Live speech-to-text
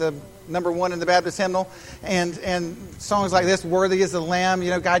the number one in the Baptist hymnal, and songs like this, "Worthy is the Lamb."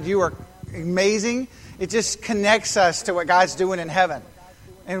 You know, God, you are amazing. It just connects us to what God's doing in heaven,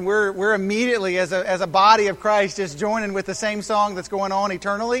 and we're immediately as a body of Christ just joining with the same song that's going on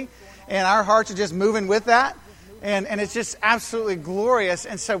eternally, and our hearts are just moving with that, and it's just absolutely glorious.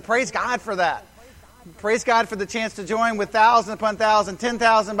 And so praise God for that. Praise God for the chance to join with 1,000 upon 1,000,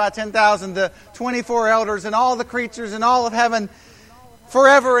 10,000 by 10,000, the 24 elders and all the creatures and all of heaven,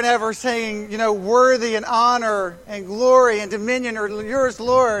 forever and ever saying, you know, worthy and honor and glory and dominion are yours,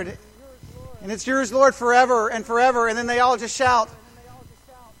 Lord. And it's yours, Lord, forever and forever. And then they all just shout,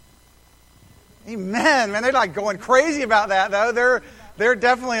 amen. Man, they're like going crazy about that, though. They're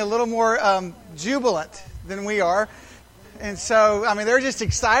definitely a little more jubilant than we are. And so, I mean, they're just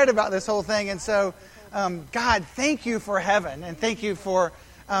excited about this whole thing. And so, God, thank you for heaven. And thank you for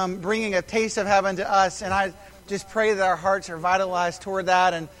bringing a taste of heaven to us. And I just pray that our hearts are vitalized toward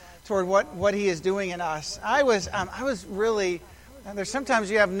that and toward what He is doing in us. I was really, there's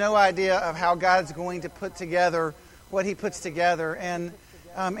sometimes you have no idea of how God's going to put together what He puts together. And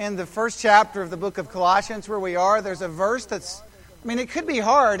in the first chapter of the book of Colossians, where we are, there's a verse that's, I mean, it could be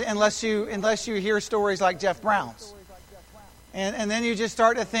hard unless you hear stories like Jeff Brown's. And then you just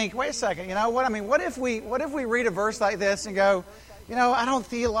start to think, wait a second, you know what? I mean, what if we read a verse like this and go, you know, I don't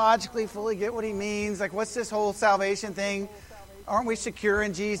theologically fully get what he means. Like, what's this whole salvation thing? Aren't we secure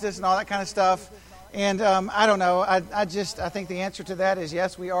in Jesus and all that kind of stuff? And I don't know. I think the answer to that is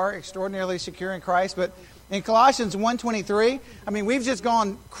yes, we are extraordinarily secure in Christ. But in Colossians 1:23, I mean, we've just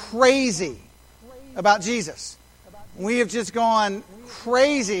gone crazy about Jesus. We have just gone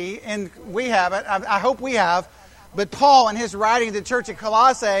crazy, and we have it. I hope we have. But Paul, in his writing to the church at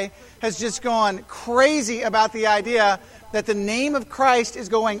Colossae, has just gone crazy about the idea that the name of Christ is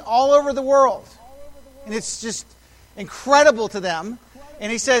going all over the world. And it's just incredible to them.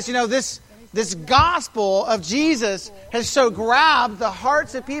 And he says, you know, this gospel of Jesus has so grabbed the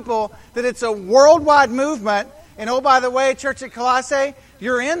hearts of people that it's a worldwide movement. And oh, by the way, Church at Colossae,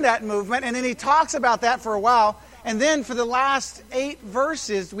 you're in that movement. And then he talks about that for a while. And then for the last 8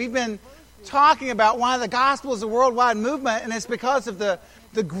 verses, we've been talking about why the gospel is a worldwide movement, and it's because of the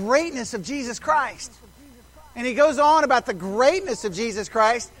greatness of Jesus Christ. And he goes on about the greatness of Jesus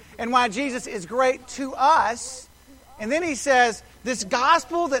Christ and why Jesus is great to us. And then he says, this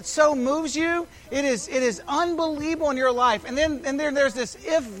gospel that so moves you, it is unbelievable in your life. And then there's this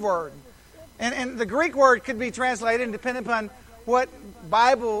if word. And the Greek word could be translated, and depending upon what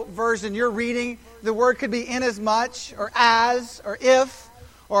Bible version you're reading, the word could be inasmuch, or as, or if,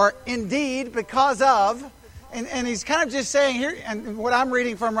 or indeed, because of. And he's kind of just saying here, and what I'm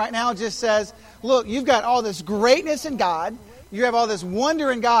reading from right now just says, look, you've got all this greatness in God, you have all this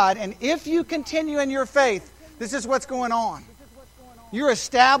wonder in God, and if you continue in your faith, this is what's going on. You're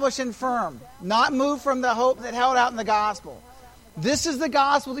established and firm, not moved from the hope that held out in the gospel. This is the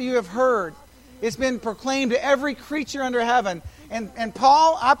gospel that you have heard. It's been proclaimed to every creature under heaven. And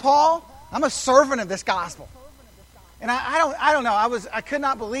Paul, I'm a servant of this gospel. And I don't know. I could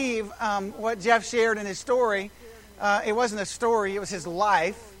not believe what Jeff shared in his story. It wasn't a story; it was his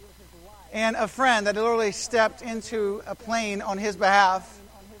life. And a friend that literally stepped into a plane on his behalf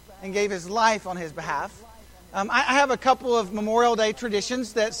and gave his life on his behalf. I have a couple of Memorial Day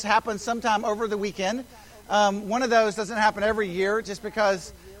traditions that happen sometime over the weekend. One of those doesn't happen every year, just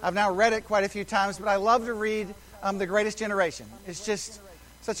because I've now read it quite a few times. But I love to read The Greatest Generation. It's just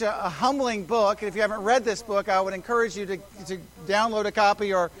such a humbling book. And if you haven't read this book, I would encourage you to download a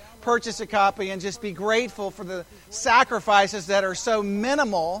copy or purchase a copy and just be grateful for the sacrifices that are so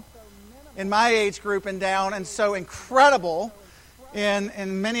minimal in my age group and down, and so incredible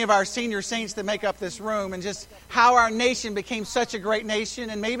in many of our senior saints that make up this room, and just how our nation became such a great nation,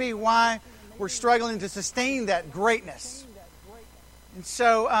 and maybe why we're struggling to sustain that greatness. And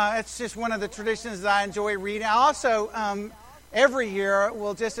so it's just one of the traditions that I enjoy reading. I also every year,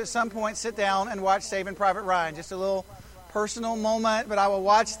 we'll just at some point sit down and watch Saving Private Ryan. Just a little personal moment, but I will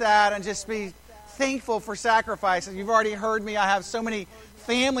watch that and just be thankful for sacrifices. You've already heard me. I have so many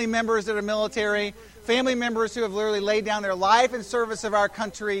family members that are military, family members who have literally laid down their life in service of our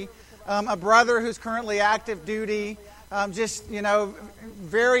country, a brother who's currently active duty, just, you know,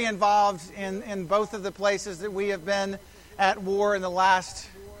 very involved in both of the places that we have been at war in the last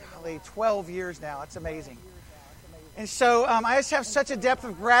 12 years now. It's amazing. And so I just have such a depth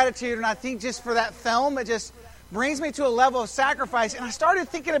of gratitude, and I think just for that film, it just brings me to a level of sacrifice. And I started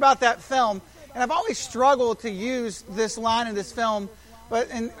thinking about that film, and I've always struggled to use this line in this film, but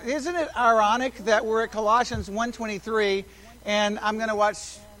isn't it ironic that we're at Colossians 1:23, and I'm going to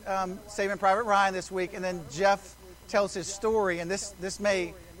watch Saving Private Ryan this week, and then Jeff tells his story, and this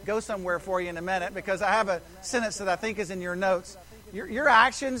may go somewhere for you in a minute, because I have a sentence that I think is in your notes. Your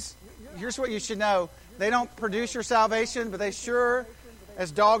actions, here's what you should know. They don't produce your salvation, but they sure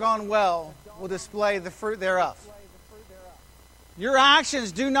as doggone well will display the fruit thereof. Your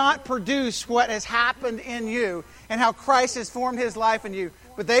actions do not produce what has happened in you and how Christ has formed His life in you,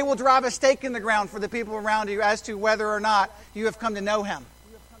 but they will drive a stake in the ground for the people around you as to whether or not you have come to know Him.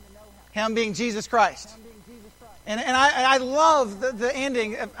 Him being Jesus Christ. And I love the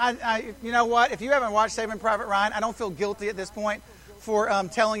ending. You know what? If you haven't watched Saving Private Ryan, I don't feel guilty at this point for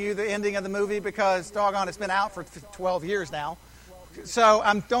telling you the ending of the movie, because, doggone, it's been out for 12 years now. So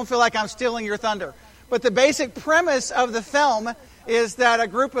I don't feel like I'm stealing your thunder. But the basic premise of the film is that a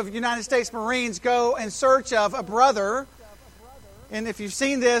group of United States Marines go in search of a brother. And if you've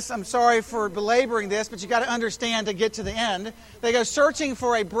seen this, I'm sorry for belaboring this, but you got to understand to get to the end. They go searching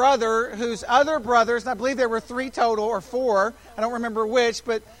for a brother whose other brothers, and I believe there were 3 total or 4, I don't remember which,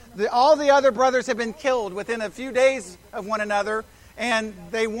 but all the other brothers have been killed within a few days of one another, and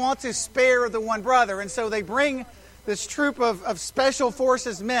they want to spare the one brother. And so they bring this troop of special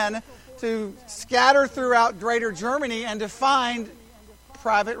forces men to scatter throughout greater Germany and to find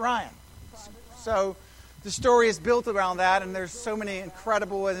Private Ryan. So the story is built around that, and there's so many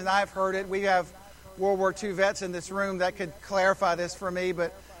incredible, and I've heard it. We have World War II vets in this room that could clarify this for me,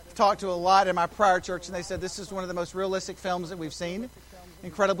 but I've talked to a lot in my prior church, and they said this is one of the most realistic films that we've seen.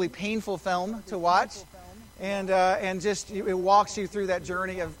 Incredibly painful film to watch, and just it walks you through that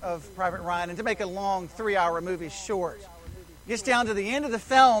journey of Private Ryan. And to make a long 3-hour movie short, gets down to the end of the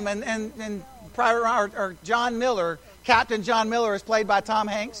film, and Private Ryan, or John Miller, Captain John Miller, is played by Tom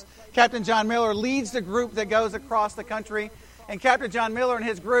Hanks. Captain John Miller leads the group that goes across the country, and Captain John Miller and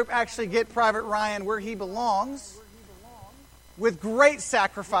his group actually get Private Ryan where he belongs with great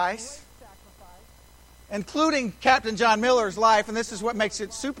sacrifice, including Captain John Miller's life. And this is what makes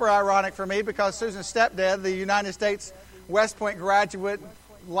it super ironic for me, because Susan's stepdad, the United States West Point graduate,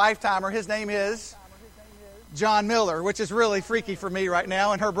 lifetimer, his name is John Miller, which is really freaky for me right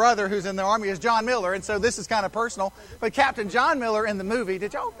now. And her brother, who's in the Army, is John Miller. And so this is kind of personal. But Captain John Miller in the movie,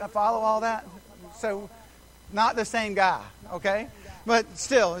 did y'all follow all that? So not the same guy, okay? But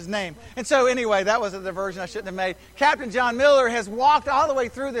still, his name. And so anyway, that was a diversion I shouldn't have made. Captain John Miller has walked all the way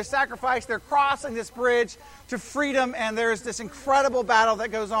through this sacrifice. They're crossing this bridge to freedom, and there's this incredible battle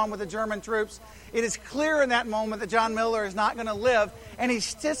that goes on with the German troops. It is clear in that moment that John Miller is not going to live. And he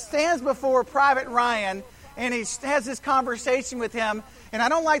just stands before Private Ryan, and he has this conversation with him. And I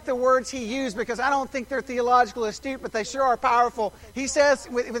don't like the words he used, because I don't think they're theologically astute, but they sure are powerful. He says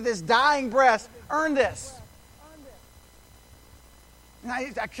with his dying breath, "Earn this." And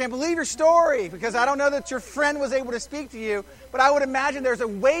I can't believe your story, because I don't know that your friend was able to speak to you, but I would imagine there's a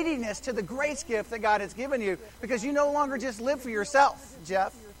weightiness to the grace gift that God has given you, because you no longer just live for yourself,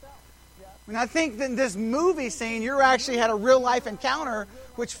 Jeff. And I think that in this movie scene, you actually had a real-life encounter,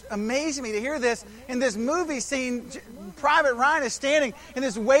 which amazed me to hear this. In this movie scene, Private Ryan is standing in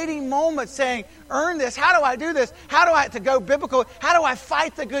this waiting moment saying, "Earn this. How do I do this? How do I, to go biblical, how do I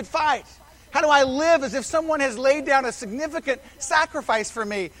fight the good fight? How do I live as if someone has laid down a significant sacrifice for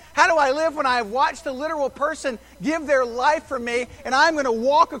me? How do I live when I have watched a literal person give their life for me, and I'm going to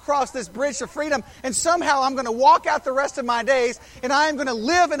walk across this bridge to freedom, and somehow I'm going to walk out the rest of my days, and I'm going to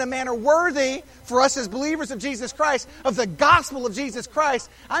live in a manner worthy for us as believers of Jesus Christ, of the gospel of Jesus Christ.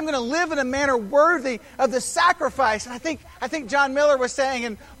 I'm going to live in a manner worthy of the sacrifice." And I think John Miller was saying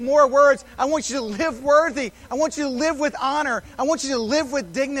in more words, I want you to live worthy. I want you to live with honor. I want you to live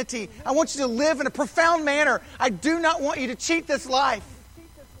with dignity. I want you to live in a profound manner. I do not want you to cheat this life.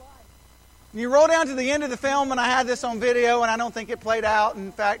 And you roll down to the end of the film, and I had this on video, and I don't think it played out.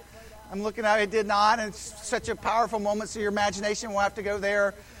 In fact, I'm looking at it, it did not, and it's such a powerful moment, so your imagination will have to go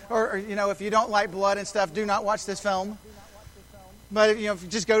there. Or if you don't like blood and stuff, do not watch this film. But, if you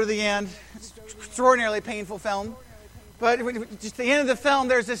just go to the end, it's an extraordinarily painful film. But just at the end of the film,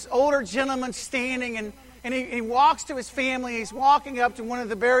 there's this older gentleman standing, and he walks to his family. He's walking up to one of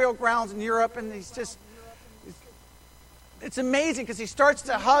the burial grounds in Europe, and it's amazing, because he starts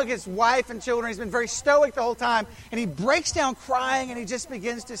to hug his wife and children. He's been very stoic the whole time, and he breaks down crying, and he just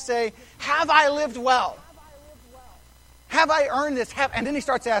begins to say, "Have I lived well? Have I earned this?" And then he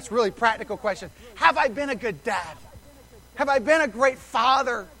starts to ask really practical questions. Have I been a good dad? Have I been a great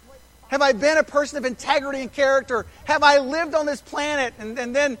father? Have I been a person of integrity and character? Have I lived on this planet? And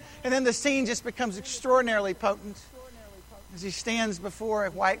then the scene just becomes extraordinarily potent as he stands before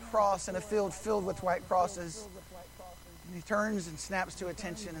a white cross in a field filled with white crosses. And he turns and snaps to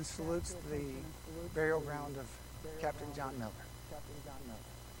attention and salutes the burial ground of Captain John Miller.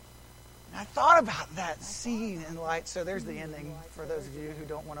 I thought about that scene in light. So there's the ending. For those of you who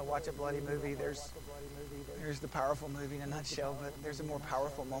don't want to watch a bloody movie, there's the powerful movie in a nutshell, but there's a more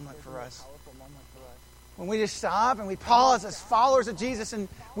powerful moment for us. When we just stop and we pause as followers of Jesus and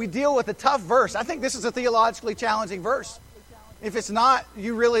we deal with a tough verse. I think this is a theologically challenging verse. If it's not,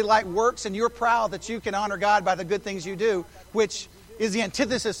 you really like works and you're proud that you can honor God by the good things you do, which is the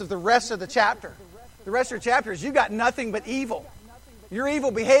antithesis of the rest of the chapter. The rest of the chapter is you got nothing but evil. Your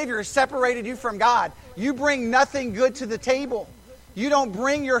evil behavior has separated you from God. You bring nothing good to the table. You don't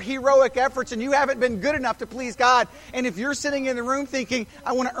bring your heroic efforts, and you haven't been good enough to please God. And if you're sitting in the room thinking,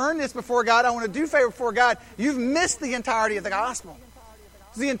 I want to earn this before God, I want to do favor before God, you've missed the entirety of the gospel.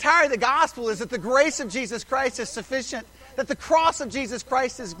 The entirety of the gospel is that the grace of Jesus Christ is sufficient, that the cross of Jesus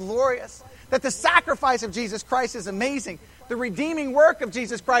Christ is glorious, that the sacrifice of Jesus Christ is amazing. The redeeming work of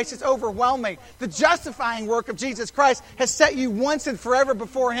Jesus Christ is overwhelming. The justifying work of Jesus Christ has set you once and forever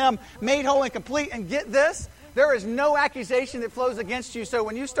before Him, made whole and complete. And get this, there is no accusation that flows against you. So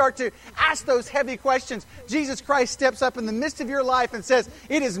when you start to ask those heavy questions, Jesus Christ steps up in the midst of your life and says,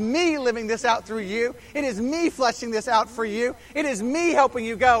 it is me living this out through you. It is me fleshing this out for you. It is me helping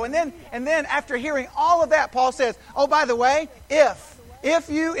you go. And then after hearing all of that, Paul says, oh, by the way, if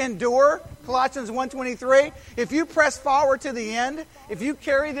you endure, Colossians 1:23, if you press forward to the end, if you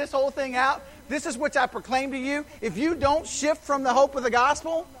carry this whole thing out, this is what I proclaim to you. If you don't shift from the hope of the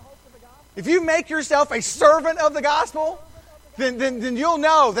gospel, if you make yourself a servant of the gospel, then you'll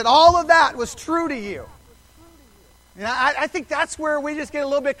know that all of that was true to you. And I think that's where we just get a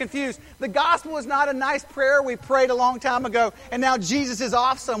little bit confused. The gospel is not a nice prayer we prayed a long time ago, and now Jesus is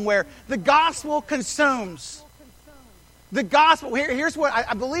off somewhere. The gospel consumes. The gospel, here's what,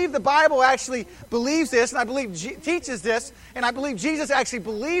 I believe the Bible actually believes this, and I believe teaches this, and I believe Jesus actually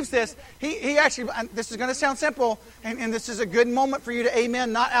believes this. He actually, this is going to sound simple, and this is a good moment for you to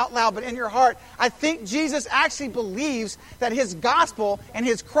amen, not out loud, but in your heart. I think Jesus actually believes that His gospel and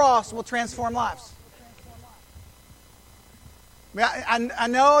His cross will transform lives. I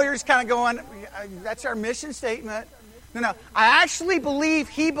know you're just kind of going, that's our mission statement. No. I actually believe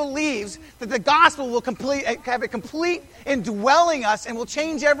He believes that the gospel will have a complete indwelling us and will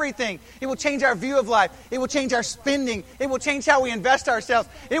change everything. It will change our view of life. It will change our spending. It will change how we invest ourselves.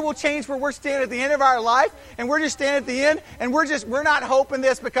 It will change where we're standing at the end of our life, and we're just standing at the end, and we're not hoping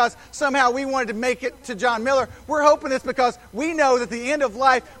this because somehow we wanted to make it to John Miller. We're hoping this because we know that at the end of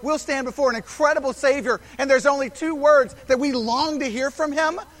life we'll stand before an incredible Savior, and there's only two words that we long to hear from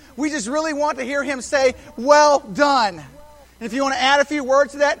Him. We just really want to hear Him say, well done. And if you want to add a few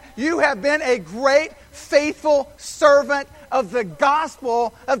words to that, you have been a great, faithful servant of the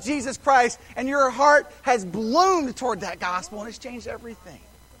gospel of Jesus Christ, and your heart has bloomed toward that gospel, and it's changed everything.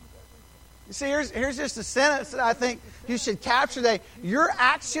 You see, here's just a sentence that I think you should capture today. Your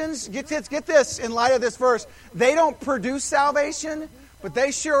actions, get this in light of this verse, they don't produce salvation, but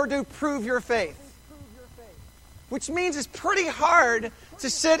they sure do prove your faith. Which means it's pretty hard to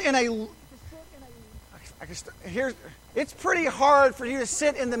sit in it's pretty hard for you to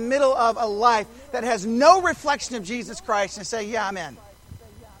sit in the middle of a life that has no reflection of Jesus Christ and say, yeah, I'm in.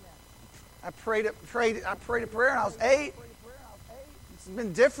 I prayed a prayer when I was 8. It's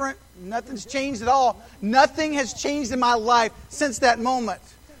been different. Nothing's changed at all. Nothing has changed in my life since that moment.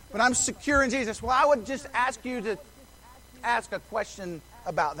 But I'm secure in Jesus. Well, I would just ask you to ask a question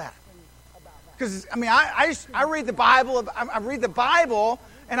about that. Because, I read the Bible. I read the Bible,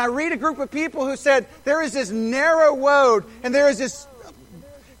 and I read a group of people who said there is this narrow road, and there is this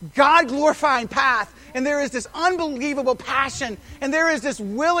God-glorifying path, and there is this unbelievable passion, and there is this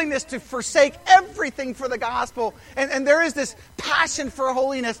willingness to forsake everything for the gospel, and there is this passion for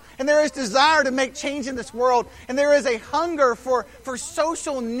holiness, and there is desire to make change in this world, and there is a hunger for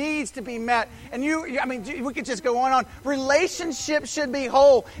social needs to be met. And we could just go on. Relationships should be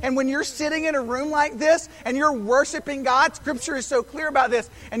whole. And when you're sitting in a room like this and you're worshiping God, Scripture is so clear about this,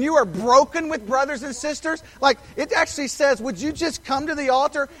 and you are broken with brothers and sisters, like it actually says, would you just come to the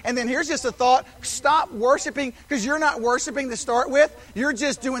altar? And then here's just a thought, stop worshiping, because you're not worshiping to start with. You're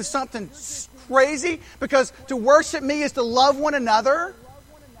just doing something crazy, because to worship me is to love one another.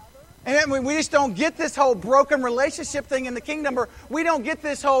 And we just don't get this whole broken relationship thing in the kingdom, or we don't get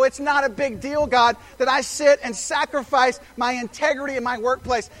this whole, it's not a big deal, God, that I sit and sacrifice my integrity in my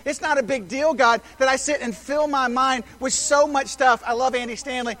workplace. It's not a big deal, God, that I sit and fill my mind with so much stuff. I love Andy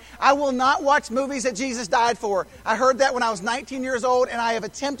Stanley. I will not watch movies that Jesus died for. I heard that when I was 19 years old, and I have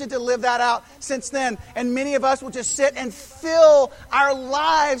attempted to live that out since then. And many of us will just sit and fill our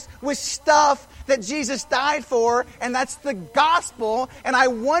lives with stuff that Jesus died for, and that's the gospel, and I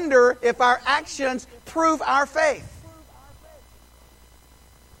wonder if our actions prove our faith.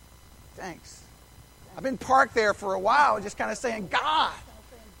 thanks. I've been parked there for a while, just kind of saying, God,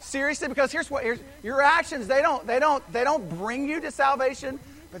 seriously? Because here's your actions, they don't bring you to salvation,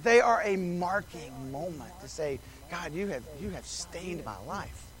 but they are a marking moment to say, God, you have stained my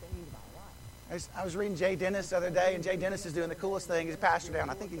life. I was reading Jay Dennis the other day, and Jay Dennis is doing the coolest thing. He's a pastor down.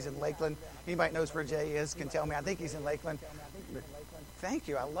 I think he's in Lakeland. Anybody knows where Jay is can tell me. I think he's in Lakeland. But thank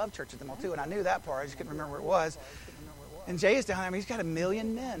you. I love Church at the Mall, too, and I knew that part. I just couldn't remember where it was. And Jay is down there. I mean, he's got 1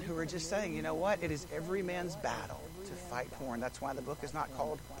 million men who are just saying, you know what? It is every man's battle to fight for. And that's why the book is not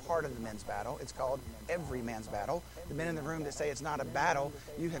called Part of the Men's Battle. It's called Every Man's Battle. The men in the room that say it's not a battle,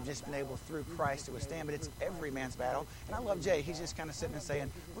 you have just been able through Christ to withstand, but it's every man's battle. And I love Jay. He's just kind of sitting and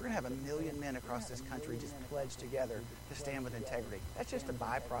saying, we're going to have 1 million men across this country just pledged together to stand with integrity. That's just a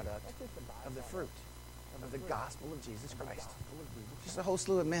byproduct of the fruit of the gospel of Jesus Christ. Just a whole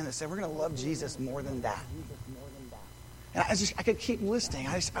slew of men that say, we're going to love Jesus more than that. And I could keep listing.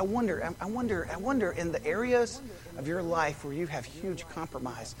 I wonder in the areas of your life where you have huge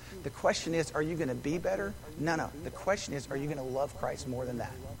compromise, the question is, are you going to be better? No. The question is, are you going to love Christ more than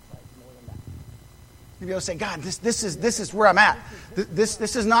that? You'll say, God, this is where I'm at.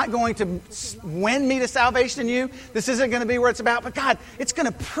 This is not going to win me to salvation in you. This isn't going to be where it's about. But God, it's going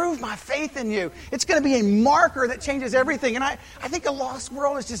to prove my faith in you. It's going to be a marker that changes everything. And I think a lost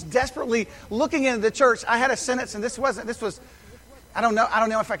world is just desperately looking into the church. I had a sentence, and this was, I don't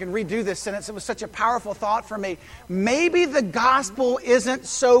know if I can redo this sentence. It was such a powerful thought for me. Maybe the gospel isn't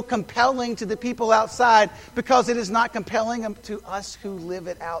so compelling to the people outside because it is not compelling to us who live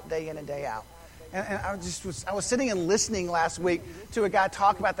it out day in and day out. And I was sitting and listening last week to a guy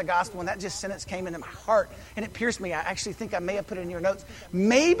talk about the gospel, and that just sentence came into my heart, and it pierced me. I actually think I may have put it in your notes.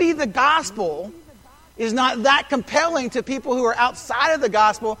 Maybe the gospel is not that compelling to people who are outside of the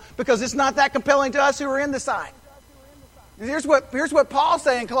gospel because it's not that compelling to us who are in the side. Here's what Paul's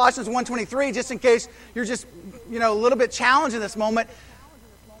saying in Colossians 1:23, just in case you're just a little bit challenged in this moment.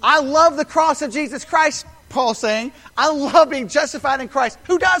 I love the cross of Jesus Christ, Paul's saying. I love being justified in Christ.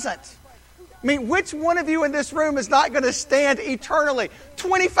 Who doesn't? I mean, which one of you in this room is not going to stand eternally,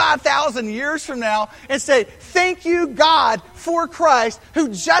 25,000 years from now, and say, thank you, God, for Christ, who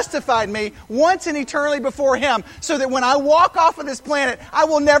justified me once and eternally before Him, so that when I walk off of this planet, I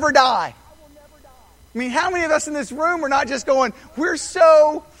will never die. I mean, how many of us in this room are not just going, we're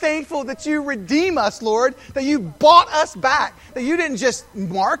so thankful that you redeem us, Lord, that you bought us back, that you didn't just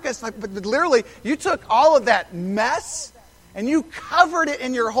mark us, but literally you took all of that mess and you covered it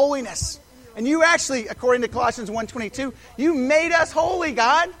in your holiness. And you actually, according to Colossians 1:22, you made us holy,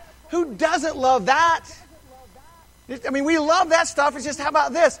 God. Who doesn't love that? I mean, we love that stuff. It's just, how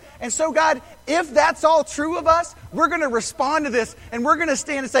about this? And so, God, if that's all true of us, we're going to respond to this, and we're going to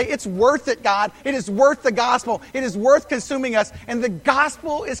stand and say, it's worth it, God. It is worth the gospel. It is worth consuming us. And the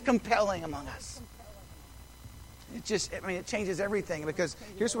gospel is compelling among us. It changes everything, because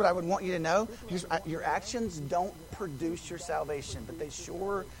here's what I would want you to know. Your actions don't produce your salvation, but they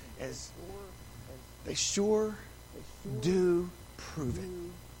sure do prove it.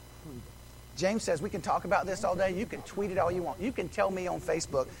 James says we can talk about this all day. You can tweet it all you want. You can tell me on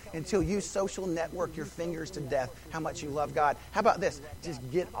Facebook until you social network your fingers to death how much you love God. How about this? Just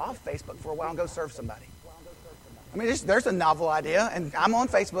get off Facebook for a while and go serve somebody. I mean, there's a novel idea, and I'm on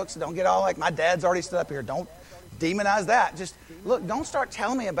Facebook, so don't get all like, my dad's already stood up here. Don't demonize that. Just look, don't start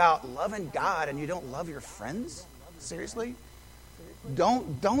telling me about loving God and you don't love your friends. Seriously?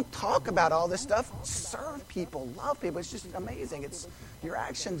 Don't talk about all this stuff. Serve people, love people. It's just amazing. It's your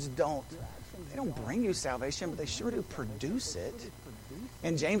actions don't bring you salvation, but they sure do produce it.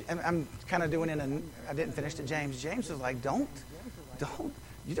 And James, and I'm kind of doing it, and I didn't finish to James. James was like,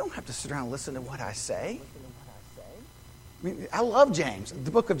 you don't have to sit around and listen to what I say. I mean, I love James.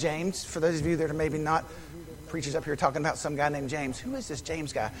 The book of James, for those of you that are maybe not preachers up here talking about some guy named James. Who is this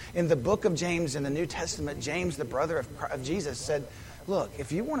James guy? In the book of James in the New Testament, James, the brother of Jesus, said, look,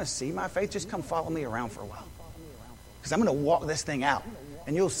 if you want to see my faith, just come follow me around for a while. Because I'm going to walk this thing out.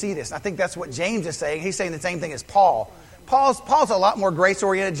 And you'll see this. I think that's what James is saying. He's saying the same thing as Paul. Paul's a lot more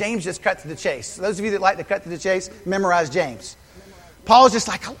grace-oriented. James just cut to the chase. So those of you that like to cut to the chase, memorize James. Paul's just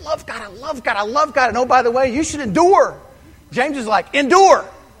like, I love God, I love God, I love God. And oh, by the way, you should endure. James is like, endure.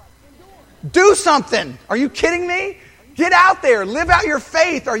 Do something. Are you kidding me? Get out there. Live out your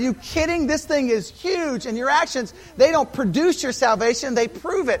faith. Are you kidding? This thing is huge. And your actions, they don't produce your salvation. They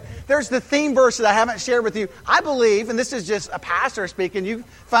prove it. There's the theme verse that I haven't shared with you. I believe, and this is just a pastor speaking, you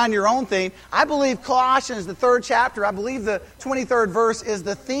find your own theme. I believe Colossians, the 3rd chapter, I believe the 23rd verse is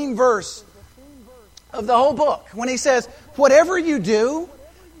the theme verse of the whole book. When he says, whatever you do,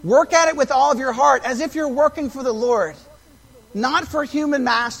 work at it with all of your heart as if you're working for the Lord. not for human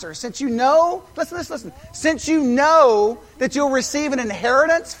masters, since you know, listen, since you know that you'll receive an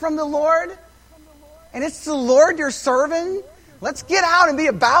inheritance from the Lord, and it's the Lord you're serving, let's get out and be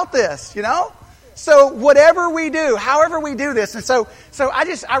about this, you know? So whatever we do, however we do this, and so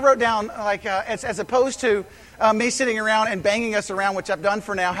I wrote down, like, as opposed to me sitting around and banging us around, which I've done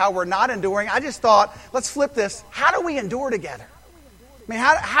for now, how we're not enduring, I just thought, let's flip this. How do we endure together? I mean,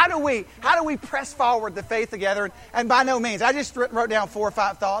 how do we press forward the faith together? And by no means, I just wrote down 4 or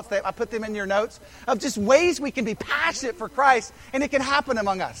 5 thoughts that I put them in your notes of just ways we can be passionate for Christ, and it can happen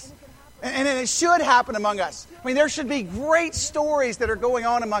among us, and it should happen among us. I mean, there should be great stories that are going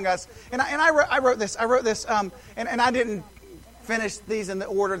on among us. And I wrote this, and I didn't finish these in the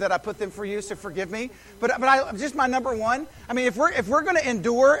order that I put them for you, so forgive me. But just my number one. I mean, if we're going to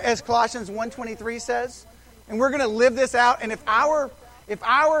endure, as Colossians 1:23 says, and we're going to live this out, and if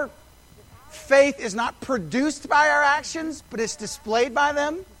our faith is not produced by our actions, but it's displayed by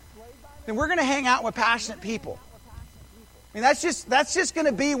them, then we're going to hang out with passionate people. I mean, that's just going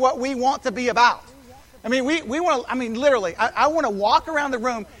to be what we want to be about. I mean, we want to, I mean, literally, I want to walk around the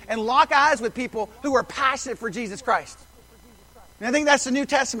room and lock eyes with people who are passionate for Jesus Christ. And I think that's the New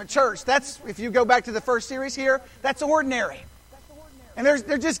Testament church. That's, if you go back to the first series here, that's ordinary. And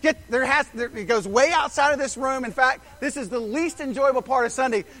it goes way outside of this room. In fact, this is the least enjoyable part of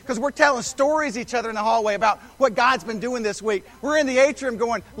Sunday because we're telling stories to each other in the hallway about what God's been doing this week. We're in the atrium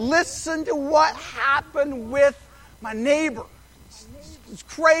going, listen to what happened with my neighbor. It's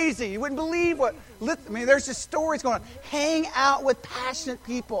crazy. You wouldn't believe what... I mean, there's just stories going on. Hang out with passionate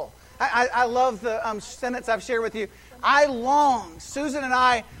people. I love the sentence I've shared with you. Susan and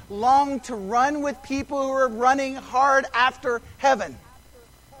I long to run with people who are running hard after heaven.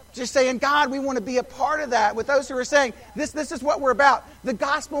 Just saying, God, we want to be a part of that. With those who are saying, this is what we're about. The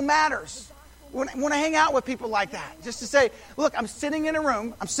gospel matters. We want to hang out with people like that. Just to say, look, I'm sitting in a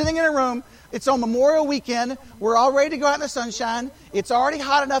room. It's on Memorial Weekend. We're all ready to go out in the sunshine. It's already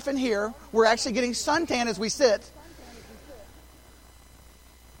hot enough in here. We're actually getting suntan as we sit.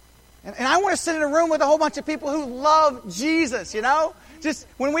 And I want to sit in a room with a whole bunch of people who love Jesus, you know? Just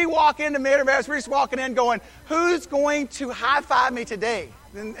when we walk into Mayor Mass, we're just walking in going, who's going to high-five me today?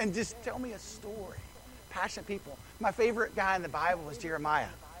 And just tell me a story. Passionate people. My favorite guy in the Bible is Jeremiah.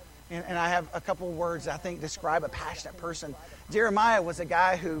 And I have a couple of words I think describe a passionate person. Jeremiah was a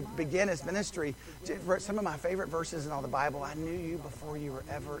guy who began his ministry. Some of my favorite verses in all the Bible, I knew you before you were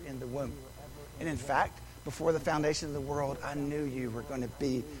ever in the womb. And in fact, before the foundation of the world, I knew you were going to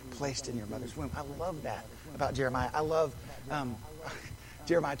be placed in your mother's womb. I love that about Jeremiah. I love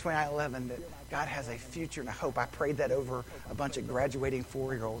Jeremiah 29:11, that God has a future and a hope. I prayed that over a bunch of graduating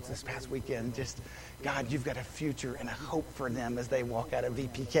 4-year-olds this past weekend. Just, God, you've got a future and a hope for them as they walk out of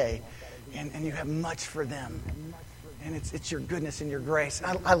VPK. And you have much for them. And it's your goodness and your grace.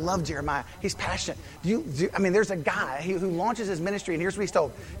 I love Jeremiah. He's passionate. There's a guy who launches his ministry, and here's what he's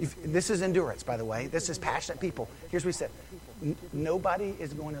told. This is endurance, by the way. This is passionate people. Here's what he said. Nobody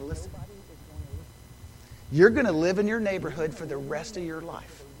is going to listen. You're going to live in your neighborhood for the rest of your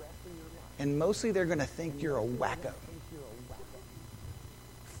life. And mostly they're going to think you're a wacko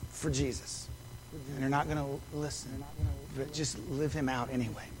for Jesus. And they're not going to listen. But just live him out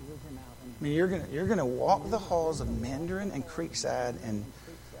anyway. I mean, you're gonna walk the halls of Mandarin and Creekside and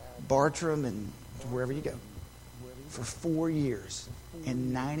Bartram and wherever you go for 4 years,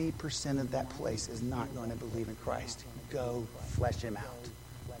 and 90% of that place is not going to believe in Christ. Go flesh him out,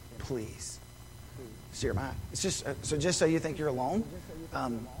 please. Jeremiah. It's just so you think you're alone.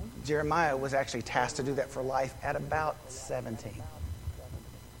 Jeremiah was actually tasked to do that for life at about 17,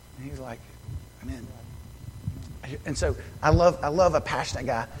 and he's like, I'm in. And so I love a passionate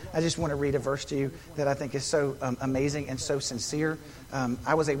guy. I just want to read a verse to you that I think is so amazing and so sincere.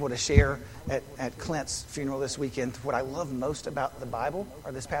 I was able to share at Clint's funeral this weekend. What I love most about the Bible,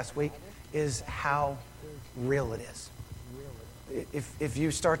 or this past week, is how real it is. If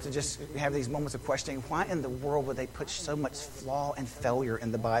you start to just have these moments of questioning, why in the world would they put so much flaw and failure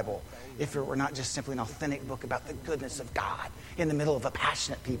in the Bible if it were not just simply an authentic book about the goodness of God in the middle of a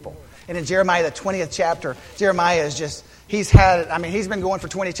passionate people? And in Jeremiah, the 20th chapter, Jeremiah is just, he's been going for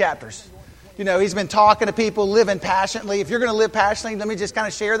 20 chapters. You know, he's been talking to people, living passionately. If you're going to live passionately, let me just kind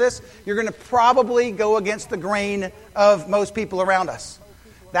of share this. You're going to probably go against the grain of most people around us.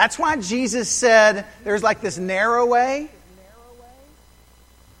 That's why Jesus said there's like this narrow way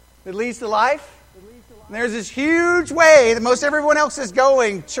that leads to life. And there's this huge way that most everyone else is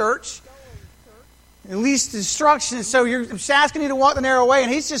going, church. It leads to destruction. So I'm just asking you to walk the narrow way.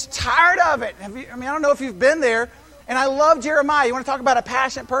 And he's just tired of it. I don't know if you've been there. And I love Jeremiah. You want to talk about a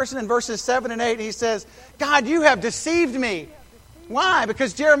passionate person? In verses 7 and 8, he says, God, you have deceived me Why?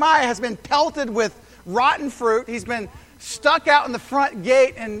 Because Jeremiah has been pelted with rotten fruit. He's been stuck out in the front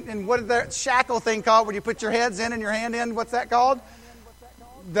gate and what is that shackle thing called where you put your heads in and your hand in? What's that called?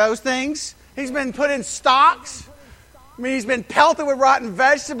 Those things. He's been put in stocks. I mean, he's been pelted with rotten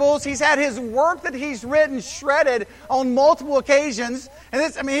vegetables. He's had his work that he's written shredded on multiple occasions. And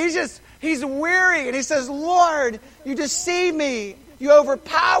he's weary. And he says, Lord, you deceived me. You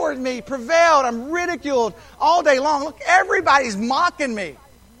overpowered me, prevailed. I'm ridiculed all day long. Look, everybody's mocking me.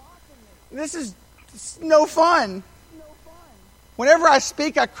 This is no fun. Whenever I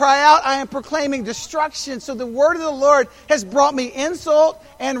speak, I cry out, I am proclaiming destruction. So the word of the Lord has brought me insult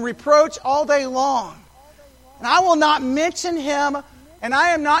and reproach all day long. And I will not mention him, and I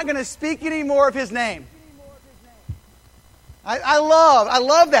am not going to speak any more of his name. I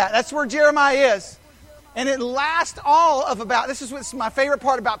love that. That's where Jeremiah is. And it lasts all of about, this is what's my favorite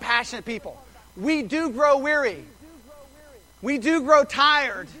part about passionate people. We do grow weary. We do grow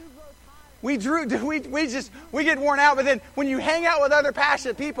tired. We get worn out, but then when you hang out with other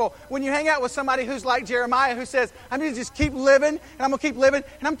passionate people, when you hang out with somebody who's like Jeremiah who says, I'm going to just keep living, and I'm going to keep living,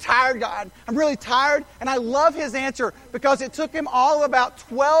 and I'm tired, God. I'm really tired, and I love his answer because it took him all about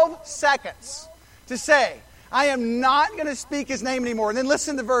 12 seconds to say, I am not going to speak his name anymore. And then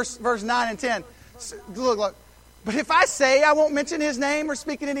listen to verse 9 and 10. Look. But if I say I won't mention his name or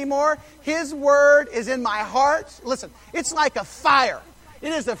speak it anymore, his word is in my heart. Listen, it's like a fire.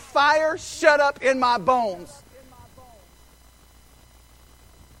 It is a fire shut up in my bones.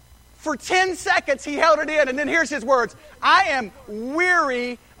 For 10 seconds, he held it in, and then here's his words. I am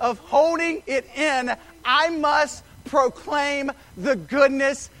weary of holding it in. I must proclaim the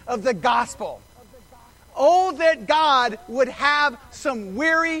goodness of the gospel. Oh, that God would have some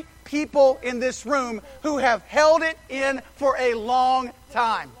weary people in this room who have held it in for a long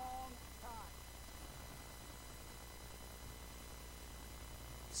time.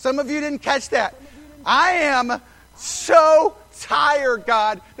 Some of you didn't catch that. I am so tired,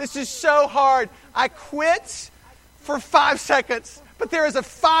 God. This is so hard. I quit for 5 seconds, but there is a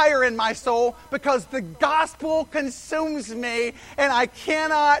fire in my soul because the gospel consumes me, and I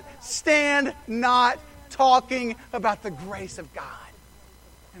cannot stand not talking about the grace of God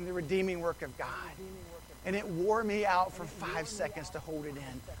and the redeeming work of God. And it wore me out for 5 seconds to hold it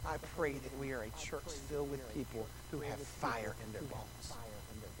in. I pray that we are a church filled with people who have fire in their bones.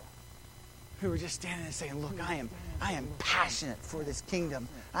 Who are just standing and saying, look, I am passionate for this kingdom.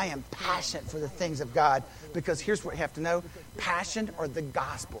 I am passionate for the things of God. Because here's what you have to know. Passion or the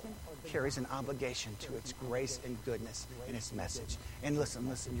gospel carries an obligation to its grace and goodness and its message. And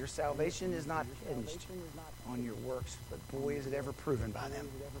listen, your salvation is not hinged on your works, but boy, is it ever proven by them.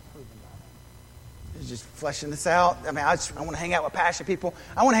 It's just fleshing this out. I mean, I want to hang out with passionate people.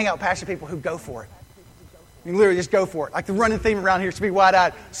 I want to hang out with passionate people who go for it. I mean, literally just go for it. Like the running theme around here should be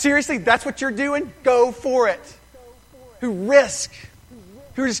wide-eyed. Seriously, that's what you're doing? Go for it. Who risk.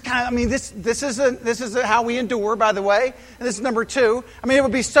 Who are just kind of, I mean, this is how we endure, by the way. And this is number 2. I mean, it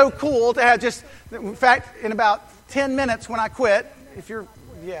would be so cool to have just, in fact, in about 10 minutes when I quit,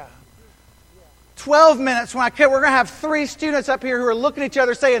 12 minutes when I quit, we're going to have 3 students up here who are looking at each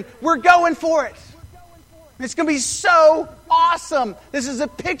other saying, we're going for it. It's going to be so awesome. This is a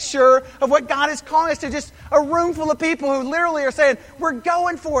picture of what God is calling us to. Just a room full of people who literally are saying, we're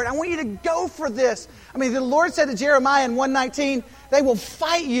going for it. I want you to go for this. I mean, the Lord said to Jeremiah in 1:19, they will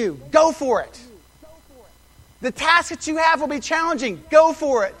fight you. Go for it. The task that you have will be challenging. Go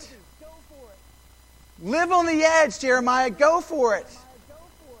for it. Live on the edge, Jeremiah. Go for it.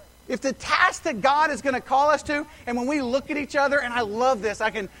 If the task that God is going to call us to, and when we look at each other, and I love this, I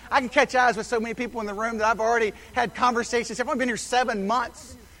can catch eyes with so many people in the room that I've already had conversations. I've only been here 7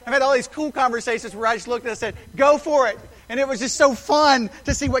 months. I've had all these cool conversations where I just looked and I said, go for it. And it was just so fun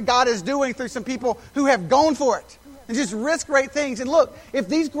to see what God is doing through some people who have gone for it and just risk great things. And look, if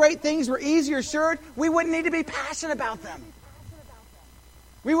these great things were easy or assured, we wouldn't need to be passionate about them.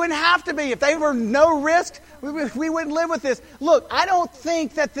 We wouldn't have to be. If they were no risk, we wouldn't live with this. Look, I don't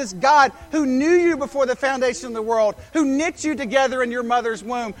think that this God who knew you before the foundation of the world, who knit you together in your mother's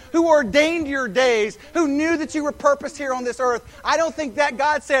womb, who ordained your days, who knew that you were purposed here on this earth, I don't think that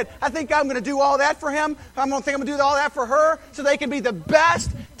God said, I think I'm going to do all that for him. I'm going to do all that for her so they can be the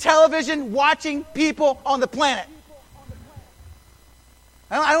best television watching people on the planet.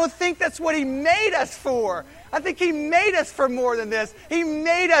 I don't think that's what he made us for. I think He made us for more than this. He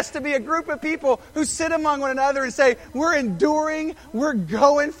made us to be a group of people who sit among one another and say, we're enduring, we're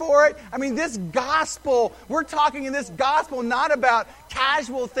going for it. I mean, this gospel, we're talking in this gospel not about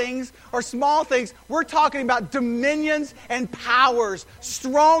casual things or small things. We're talking about dominions and powers,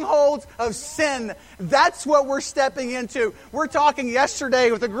 strongholds of sin. That's what we're stepping into. We're talking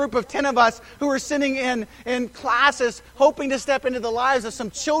yesterday with a group of 10 of us who were sitting in classes hoping to step into the lives of some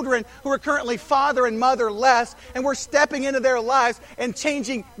children who are currently father and motherless, and we're stepping into their lives and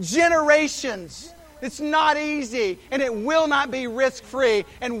changing generations. It's not easy, and it will not be risk-free.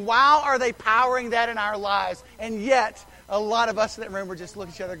 And wow, are they powering that in our lives. And yet, a lot of us in that room were just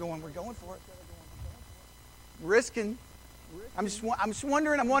looking at each other going, we're going for it. Risking. I'm just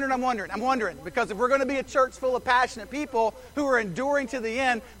wondering, because if we're going to be a church full of passionate people who are enduring to the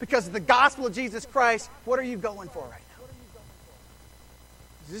end because of the gospel of Jesus Christ, what are you going for right now?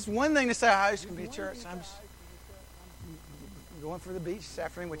 It's just one thing to say, I just going to be a church. I'm just going for the beach this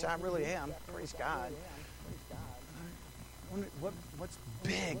afternoon, which I really am. Praise God. What's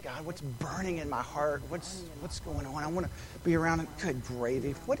big, God? What's burning in my heart? What's going on? I want to be around. Good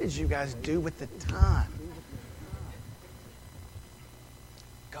gravy. What did you guys do with the time?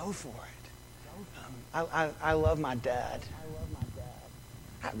 Go for it. I love my dad.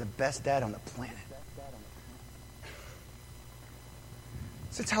 I have the best dad on the planet.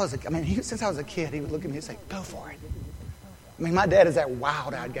 Since I was a kid, he would look at me and say, "Go for it." I mean, my dad is that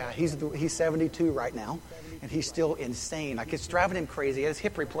wild-eyed guy. He's 72 right now, and he's still insane. Like, it's driving him crazy. He had his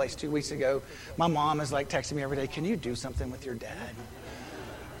hip replaced 2 weeks ago. My mom is like texting me every day, "Can you do something with your dad?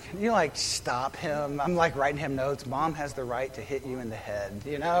 Can you like stop him?" I'm like writing him notes. Mom has the right to hit you in the head.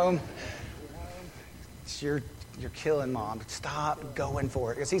 You know, you're killing Mom. Stop going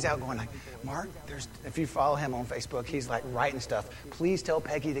for it. Because he's out going like, Mark, if you follow him on Facebook, he's like writing stuff. Please tell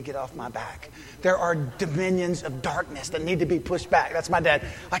Peggy to get off my back. There are dominions of darkness that need to be pushed back. That's my dad.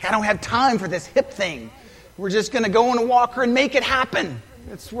 Like, I don't have time for this hip thing. We're just going to go on a walker and make it happen.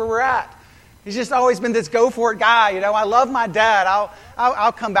 That's where we're at. He's just always been this go for it guy. You know, I love my dad.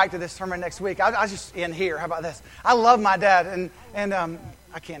 I'll come back to this sermon next week. I'll just end here. How about this? I love my dad, and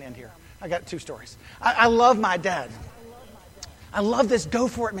I can't end here. I got 2 stories. I love my dad. I love this go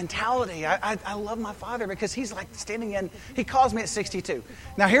for it mentality. I love my father because he's like standing in. He calls me at 62.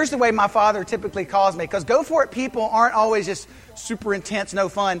 Now here's the way my father typically calls me, because go for it people aren't always just super intense, no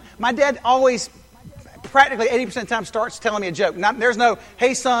fun. My dad always, practically 80% of the time, starts telling me a joke. There's no,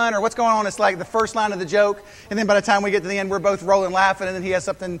 "Hey son," or "What's going on?" It's like the first line of the joke, and then by the time we get to the end, we're both rolling laughing, and then he has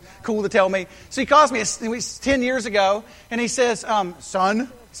something cool to tell me. So he calls me, it was 10 years ago, and he says, "Son," you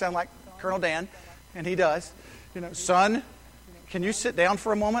sound like Colonel Dan, and he does, "Son, can you sit down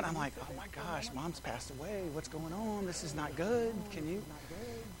for a moment?" I'm like, "Oh my gosh, Mom's passed away. What's going on? This is not good. Can you?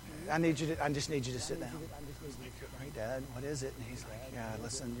 I just need you to sit down." I was like, "All right, Dad, what is it?" And he's like, "Yeah,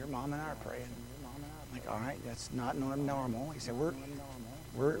 listen, your mom and I are praying." I'm like, "All right, that's not normal." He said, "We're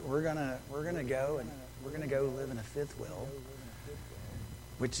gonna go and we're gonna go live in a fifth wheel,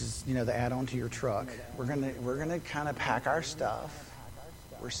 which is the add-on to your truck. We're gonna kind of pack our stuff.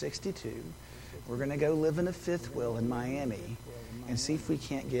 We're 62. We're going to go live in a fifth wheel in Miami and see if we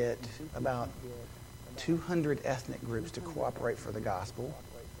can't get about 200 ethnic groups to cooperate for the gospel.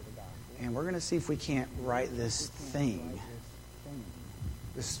 And we're going to see if we can't write this thing,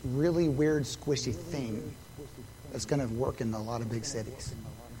 this really weird, squishy thing that's going to work in a lot of big cities.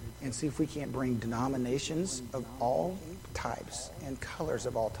 And see if we can't bring denominations of all types and colors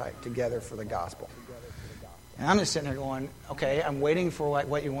of all type together for the gospel." And I'm just sitting there going, okay, I'm waiting for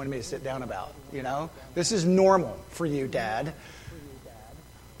what you wanted me to sit down about. This is normal for you, Dad.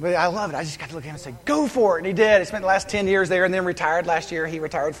 But I love it. I just got to look at him and say, "Go for it." And he did. He spent the last 10 years there and then retired last year. He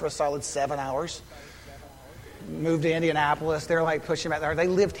retired for a solid 7 hours. Moved to Indianapolis. They're like pushing him out there. They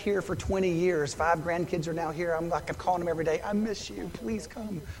lived here for 20 years. 5 grandkids are now here. I'm calling him every day. "I miss you. Please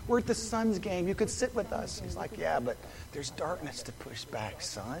come. We're at the Suns game. You could sit with us." He's like, "Yeah, but there's darkness to push back,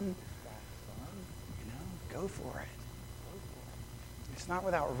 son. Go for it. It's not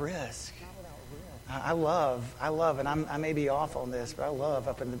without risk." I love, and I may be off on this, but I love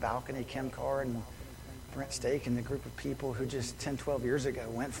up in the balcony, Kim Carr and Brent Stake and the group of people who just 10, 12 years ago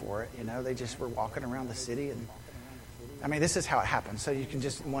went for it. They just were walking around the city. And I mean, this is how it happens. So you can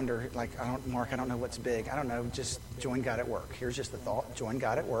just wonder, like, Mark, I don't know what's big. I don't know. Just join God at work. Here's just the thought. Join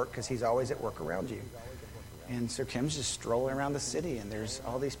God at work, because He's always at work around you. And so Kim's just strolling around the city, and there's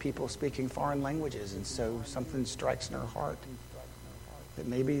all these people speaking foreign languages, and so something strikes in her heart that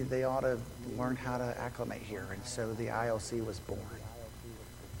maybe they ought to learn how to acclimate here. And so the ILC was born.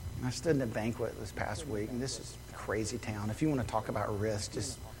 And I stood in a banquet this past week, and this is a crazy town. If you want to talk about risk,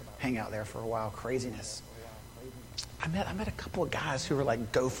 just hang out there for a while. Craziness. I met a couple of guys who were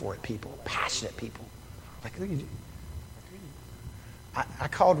like go for it people, passionate people. Like, I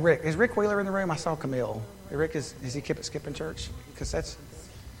called Rick. Is Rick Wheeler in the room? I saw Camille. Rick, is he skipping church? Because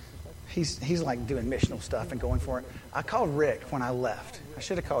he's like doing missional stuff and going for it. I called Rick when I left. I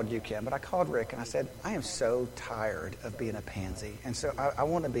should have called you, Kim, but I called Rick and I said, I am so tired of being a pansy. And so I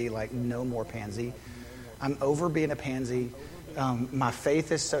want to be like no more pansy. I'm over being a pansy. My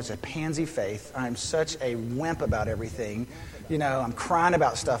faith is such a pansy faith. I'm such a wimp about everything. You know, I'm crying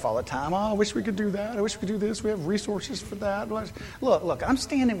about stuff all the time. Oh, I wish we could do that. I wish we could do this. We have resources for that. Look, I'm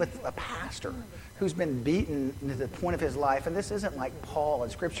standing with a pastor who's been beaten to the point of his life. And this isn't like Paul in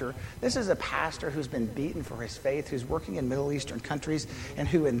Scripture. This is a pastor who's been beaten for his faith, who's working in Middle Eastern countries, and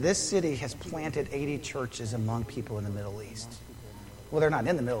who in this city has planted 80 churches among people in the Middle East. Well, they're not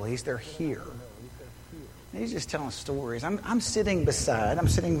in the Middle East. They're here. He's just telling stories. I'm sitting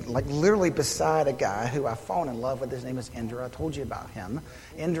like literally beside a guy who I've fallen in love with. His name is Indra. I told you about him.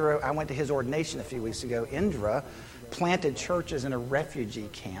 Indra, I went to his ordination a few weeks ago. Indra planted churches in a refugee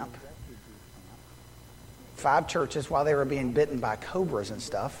camp. 5 churches while they were being bitten by cobras and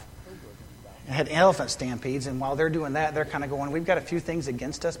stuff. And had elephant stampedes. And while they're doing that, they're kind of going, we've got a few things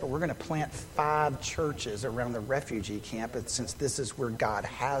against us, but we're going to plant 5 churches around the refugee camp since this is where God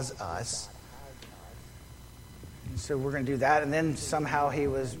has us. So we're going to do that. And then somehow he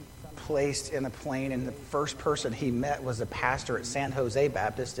was placed in a plane, and the first person he met was a pastor at San Jose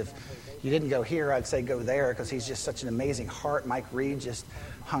Baptist. If you didn't go here, I'd say go there because he's just such an amazing heart. Mike Reed just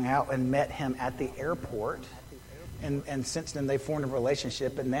hung out and met him at the airport. And since then, they formed a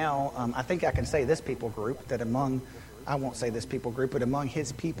relationship. And now I think I can say this people group, that among, I won't say this people group, but among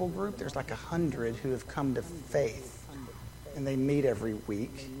his people group, there's like 100 who have come to faith. And they meet every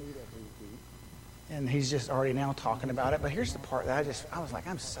week. And he's just already now talking about it. But here's the part that I was like,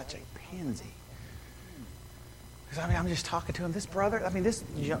 I'm such a pansy. Because I'm just talking to him. This brother,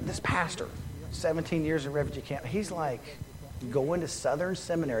 this pastor, 17 years in refugee camp, he's like going to Southern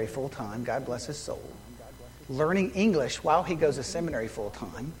Seminary full time, God bless his soul, learning English while he goes to seminary full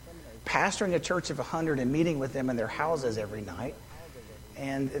time, pastoring a church of 100 and meeting with them in their houses every night.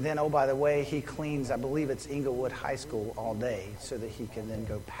 And then, oh, by the way, he cleans, I believe it's Inglewood High School all day so that he can then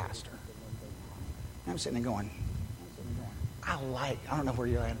go pastor. I'm sitting there going, I don't know where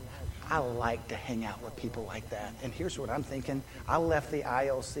you're at. I like to hang out with people like that. And here's what I'm thinking. I left the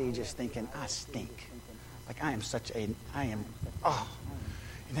ILC just thinking, I stink. Like and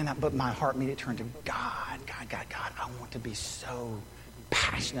then but my heart immediately turned to God. I want to be so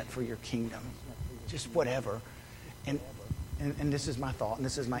passionate for your kingdom. Just whatever. And this is my thought, and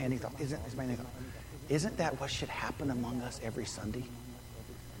this is my ending thought. Isn't that what should happen among us every Sunday?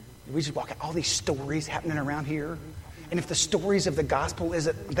 We just walk out, all these stories happening around here. And if the stories of the gospel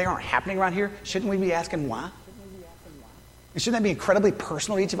they aren't happening around here, shouldn't we be asking why? And shouldn't that be incredibly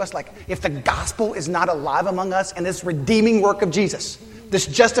personal to each of us? Like, if the gospel is not alive among us and this redeeming work of Jesus, this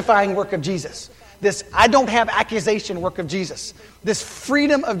justifying work of Jesus, this I don't have accusation work of Jesus, this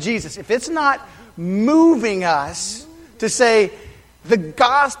freedom of Jesus, if it's not moving us to say the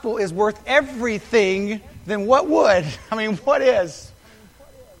gospel is worth everything, then what would? What is?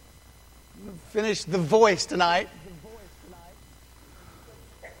 Finish The Voice tonight.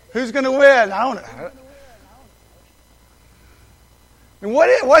 Who's going to win? I don't know. And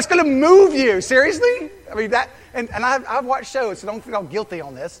what's going to move you? Seriously? I've watched shows, so don't feel guilty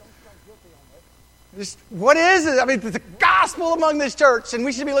on this. Just, what is it? The gospel among this church, and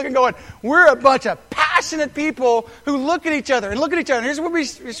we should be looking going, we're a bunch of passionate people who look at each other. And here's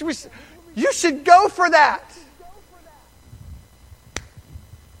what you should go for that.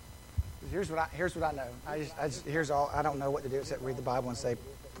 Here's what I know. I don't know what to do except read the Bible and say,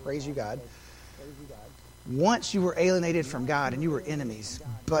 praise you, God. Once you were alienated from God and you were enemies,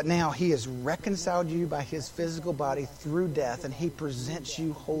 but now he has reconciled you by his physical body through death, and he presents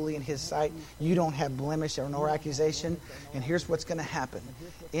you holy in his sight. You don't have blemish or no accusation. And here's what's going to happen.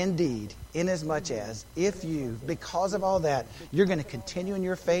 Indeed, inasmuch as if you, because of all that, you're going to continue in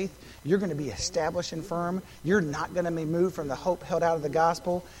your faith, you're going to be established and firm. You're not going to be moved from the hope held out of the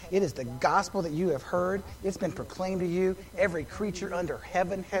gospel. It is the gospel that you have heard. It's been proclaimed to you. Every creature under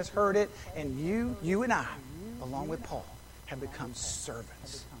heaven has heard it. And you and I, along with Paul, have become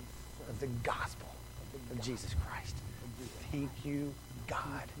servants of the gospel of Jesus Christ. Thank you,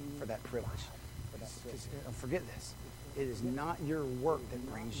 God, for that privilege. Don't forget this. It is not your work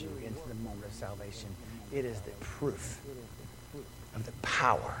that brings you into the moment of salvation. It is the proof of the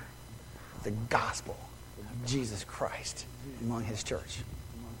power of the gospel of Jesus Christ among his church.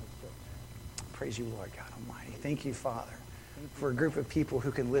 Praise you, Lord God Almighty. Thank you, Father, for a group of people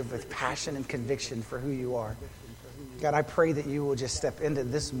who can live with passion and conviction for who you are. God, I pray that you will just step into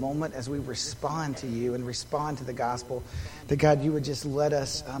this moment as we respond to you and respond to the gospel. That, God, you would just let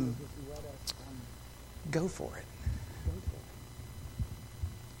us go for it.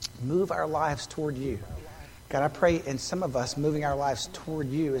 Move our lives toward you. God, I pray in some of us, moving our lives toward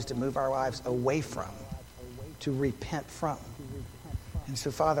you is to move our lives away from, to repent from. And so,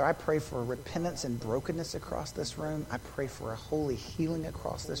 Father, I pray for repentance and brokenness across this room. I pray for a holy healing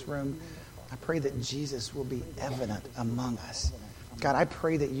across this room. I pray that Jesus will be evident among us. God, I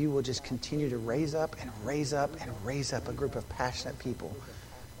pray that you will just continue to raise up and raise up and raise up a group of passionate people.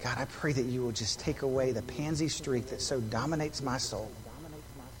 God, I pray that you will just take away the pansy streak that so dominates my soul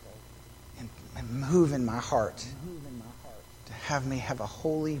and move in my heart to have me have a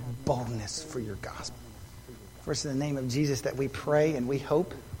holy boldness for your gospel. First, in the name of Jesus that we pray and we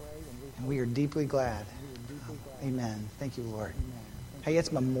hope, and we are deeply glad. Amen. Thank you, Lord. Hey,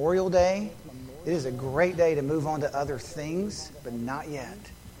 it's Memorial Day. It is a great day to move on to other things, but not yet.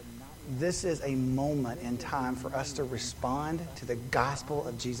 This is a moment in time for us to respond to the gospel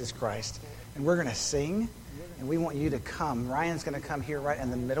of Jesus Christ. And we're going to sing, and we want you to come. Ryan's going to come here right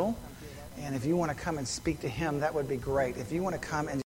in the middle. And if you want to come and speak to him, that would be great. If you want to come and